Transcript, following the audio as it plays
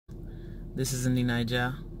This is Indie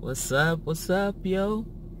Naija. What's up, yo?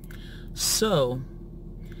 So,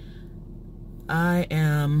 I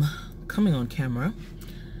am coming on camera,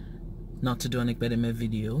 not to do an ekbedeme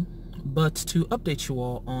video, but to update you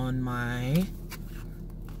all on my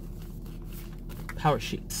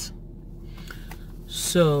Powersheets.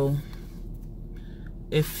 So,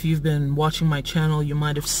 if you've been watching my channel, you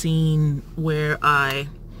might have seen where I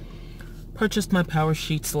purchased my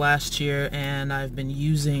Powersheets last year, and I've been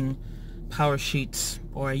using Powersheets,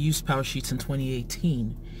 or I used Powersheets in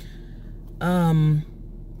 2018.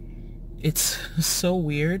 It's so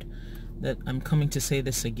weird that I'm coming to say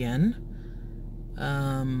this again,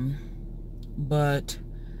 but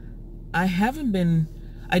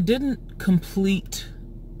I didn't complete,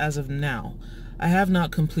 as of now, I have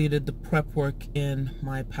not completed the prep work in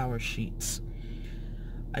my Powersheets.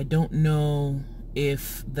 I don't know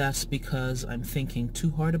if that's because I'm thinking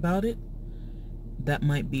too hard about it. That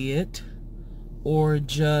might be it. Or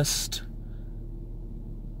just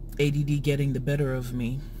ADD getting the better of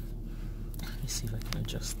me. Let me see if I can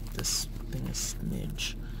adjust this thing a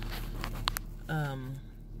smidge.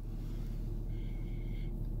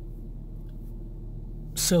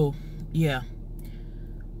 So, yeah.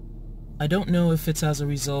 I don't know if it's as a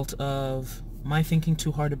result of my thinking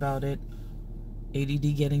too hard about it,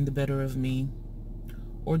 ADD getting the better of me,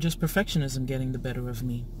 or just perfectionism getting the better of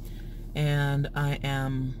me. And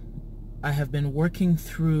I have been working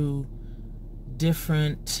through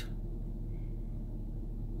different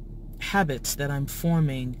habits that I'm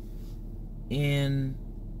forming in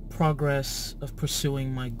progress of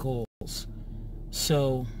pursuing my goals.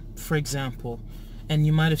 So, for example, and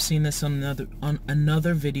you might have seen this on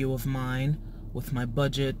another video of mine with my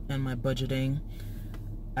budget and my budgeting,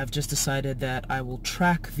 I've just decided that I will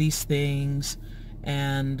track these things,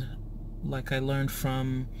 and like I learned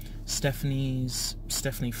from Stephanie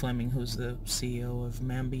Fleming, who's the CEO of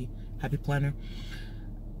Mambi Happy Planner,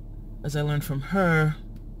 as I learned from her,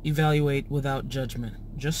 evaluate without judgment.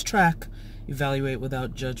 Just track, evaluate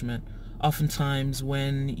without judgment. Oftentimes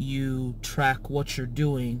when you track what you're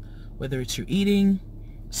doing, whether it's your eating,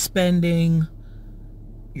 spending,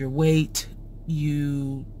 your weight,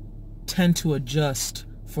 you tend to adjust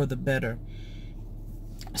for the better.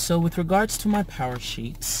 So with regards to my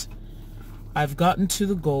Powersheets, I've gotten to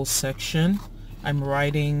the goals section. I'm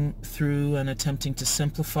writing through and attempting to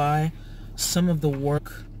simplify. Some of the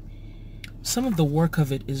work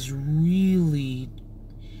of it is really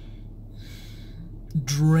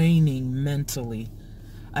draining mentally.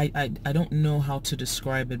 I don't know how to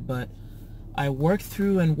describe it, but I work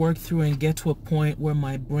through and get to a point where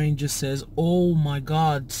my brain just says, oh my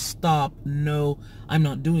God, stop, no, I'm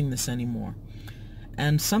not doing this anymore.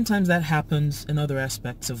 And sometimes that happens in other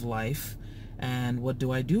aspects of life. And what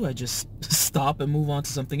do? I just stop and move on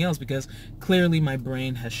to something else, because clearly my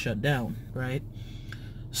brain has shut down, right?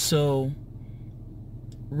 So,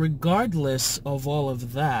 regardless of all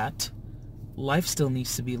of that, life still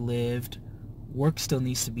needs to be lived, work still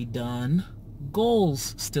needs to be done,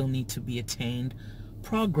 goals still need to be attained,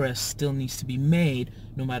 progress still needs to be made,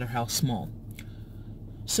 no matter how small.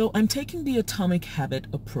 So I'm taking the Atomic Habit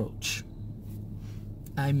approach.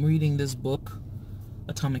 I'm reading this book,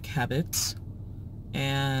 Atomic Habits,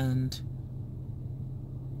 and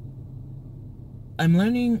I'm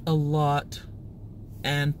learning a lot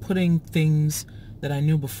and putting things that I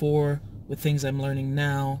knew before with things I'm learning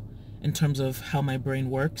now in terms of how my brain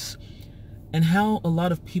works and how a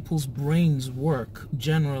lot of people's brains work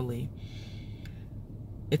generally.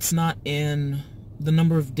 It's not in the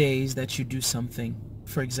number of days that you do something,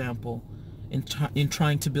 for example, in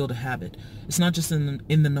trying to build a habit. It's not just in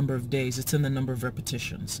the number of days, it's in the number of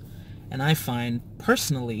repetitions. And I find,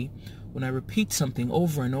 personally, when I repeat something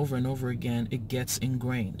over and over and over again, it gets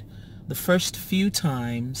ingrained. The first few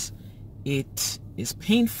times, it is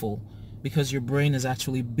painful because your brain is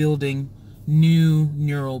actually building new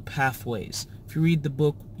neural pathways. If you read the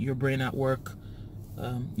book, Your Brain at Work,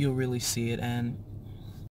 you'll really see it. And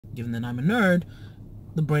given that I'm a nerd,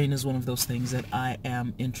 the brain is one of those things that I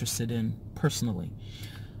am interested in personally.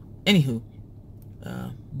 Anywho,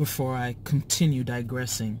 before I continue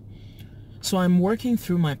digressing, so I'm working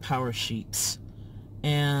through my Powersheets,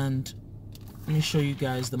 and let me show you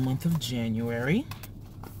guys the month of January.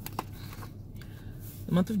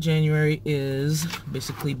 The month of January is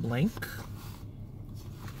basically blank.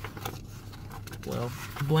 Well,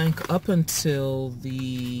 blank up until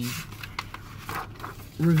the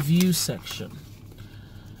review section.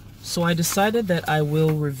 So I decided that I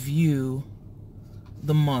will review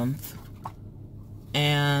the month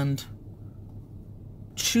and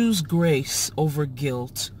choose grace over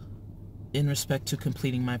guilt in respect to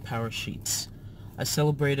completing my Powersheets. I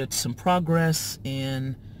celebrated some progress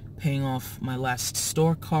in paying off my last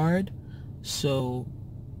store card, so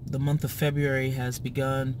the month of February has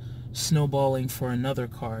begun snowballing for another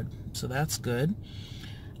card, so that's good.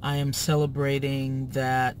 I am celebrating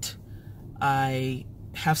that I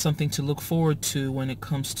have something to look forward to when it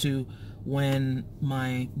comes to when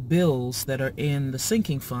my bills that are in the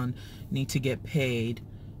sinking fund need to get paid.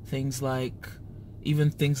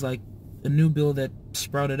 Even things like a new bill that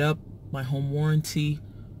sprouted up, my home warranty,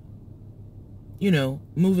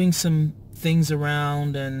 moving some things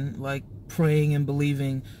around and like praying and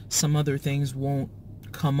believing some other things won't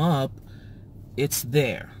come up. It's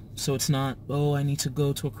there. So it's not, oh, I need to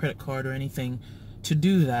go to a credit card or anything to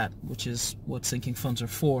do that, which is what sinking funds are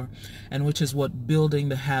for, and which is what building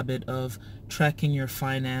the habit of tracking your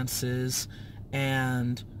finances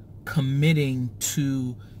and committing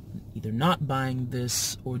to either not buying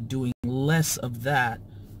this or doing less of that,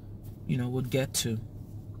 would get to.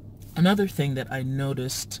 Another thing that I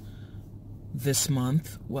noticed last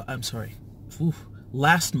month,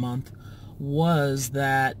 was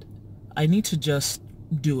that I need to just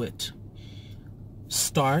do it.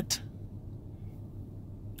 Start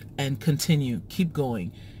and continue. Keep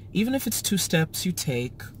going. Even if it's 2 steps you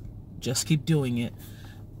take, just keep doing it.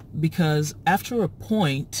 Because after a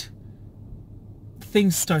point,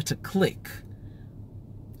 things start to click.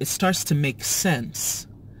 It starts to make sense.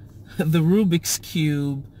 The Rubik's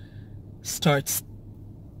Cube starts,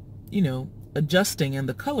 adjusting, and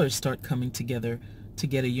the colors start coming together to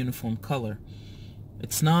get a uniform color.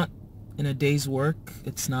 It's not in a day's work.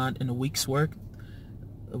 It's not in a week's worth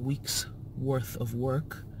of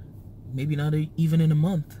work. Maybe not even in a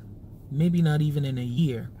month. Maybe not even in a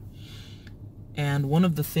year. And one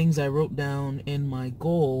of the things I wrote down in my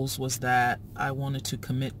goals was that I wanted to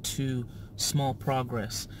commit to small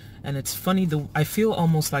progress. And it's funny, I feel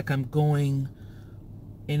almost like I'm going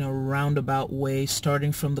in a roundabout way,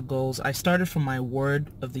 starting from the goals. I started from my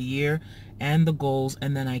word of the year and the goals,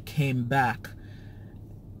 and then I came back.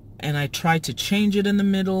 And I tried to change it in the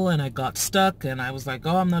middle, and I got stuck, and I was like,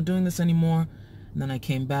 oh, I'm not doing this anymore. And then I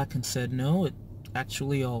came back and said, no, it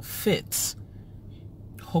actually all fits.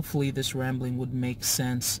 Hopefully this rambling would make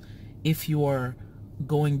sense if you are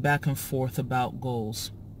going back and forth about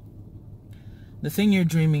goals. The thing you're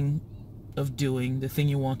dreaming of doing, the thing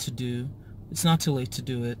you want to do, it's not too late to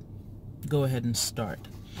do it. Go ahead and start.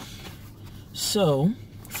 So,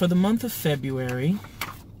 for the month of February,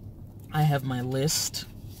 I have my list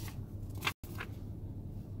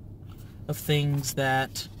of things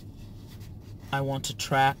that I want to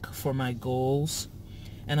track for my goals,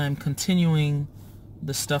 and I'm continuing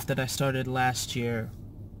the stuff that I started last year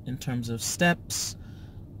in terms of steps,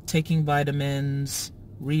 taking vitamins,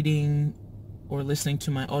 reading or listening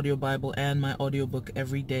to my audio Bible and my audiobook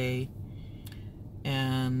every day,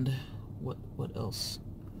 and what else?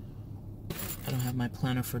 I don't have my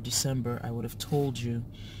planner for December. I would have told you.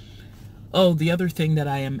 Oh, the other thing that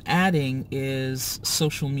I am adding is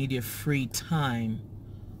social media free time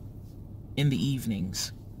in the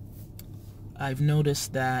evenings. I've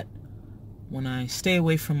noticed that when I stay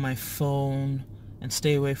away from my phone and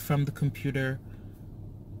stay away from the computer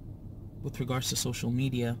with regards to social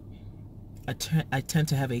media, I tend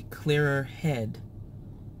to have a clearer head.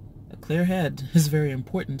 A clear head is very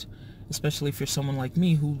important, especially if you're someone like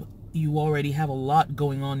me who you already have a lot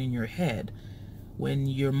going on in your head. When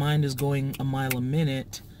your mind is going a mile a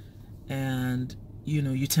minute and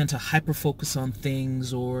you tend to hyper focus on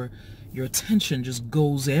things, or your attention just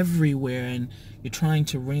goes everywhere and you're trying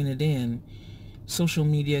to rein it in, social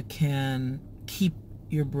media can keep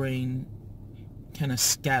your brain kind of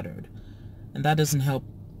scattered, and that doesn't help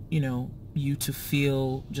you to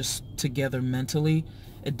feel just together mentally.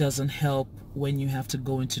 It doesn't help when you have to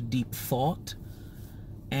go into deep thought,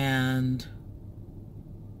 and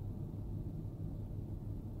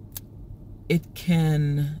it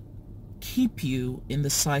can keep you in the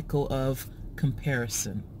cycle of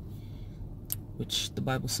comparison, which the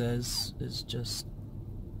Bible says is just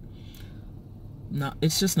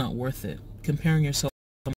not worth it. Comparing yourself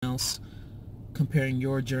to someone else, comparing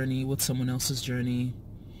your journey with someone else's journey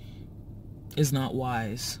is not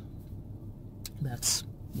wise. That's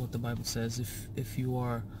what the Bible says if you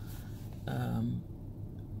are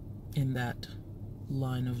in that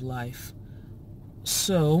line of life.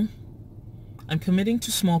 So I'm committing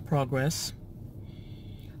to small progress.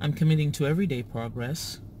 I'm committing to everyday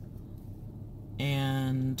progress.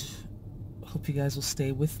 And I hope you guys will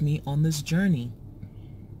stay with me on this journey.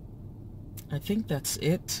 I think that's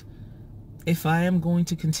it. If I am going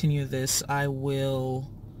to continue this, I will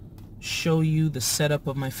show you the setup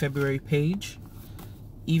of my February page.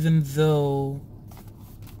 Even though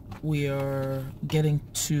we are getting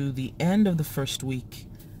to the end of the first week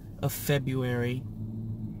of February,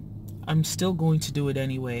 I'm still going to do it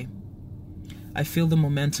anyway. I feel the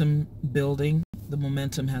momentum building. The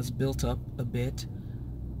momentum has built up a bit,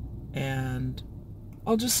 and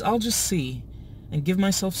I'll just see and give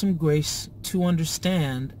myself some grace to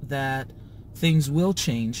understand that things will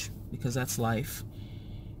change, because that's life,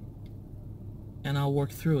 and I'll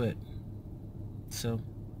work through it. So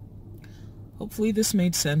hopefully this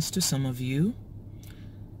made sense to some of you.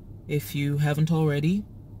 If you haven't already,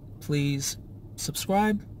 please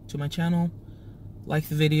subscribe to my channel, like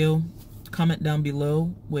the video, comment down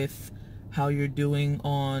below with how you're doing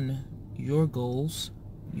on your goals,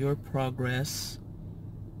 your progress,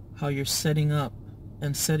 how you're setting up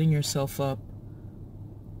and setting yourself up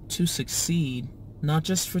to succeed, not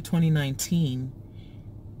just for 2019,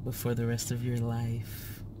 but for the rest of your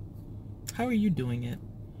life. How are you doing it?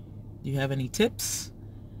 Do you have any tips?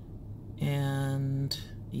 And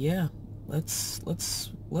yeah, let's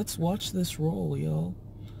watch this roll, y'all.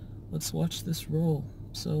 Let's watch this roll.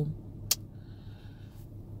 So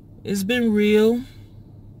it's been real.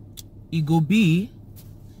 It go be,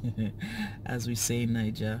 as we say in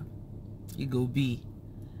Niger. It go be.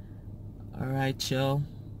 Alright, y'all.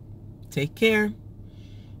 Take care.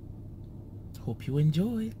 Hope you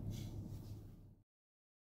enjoy.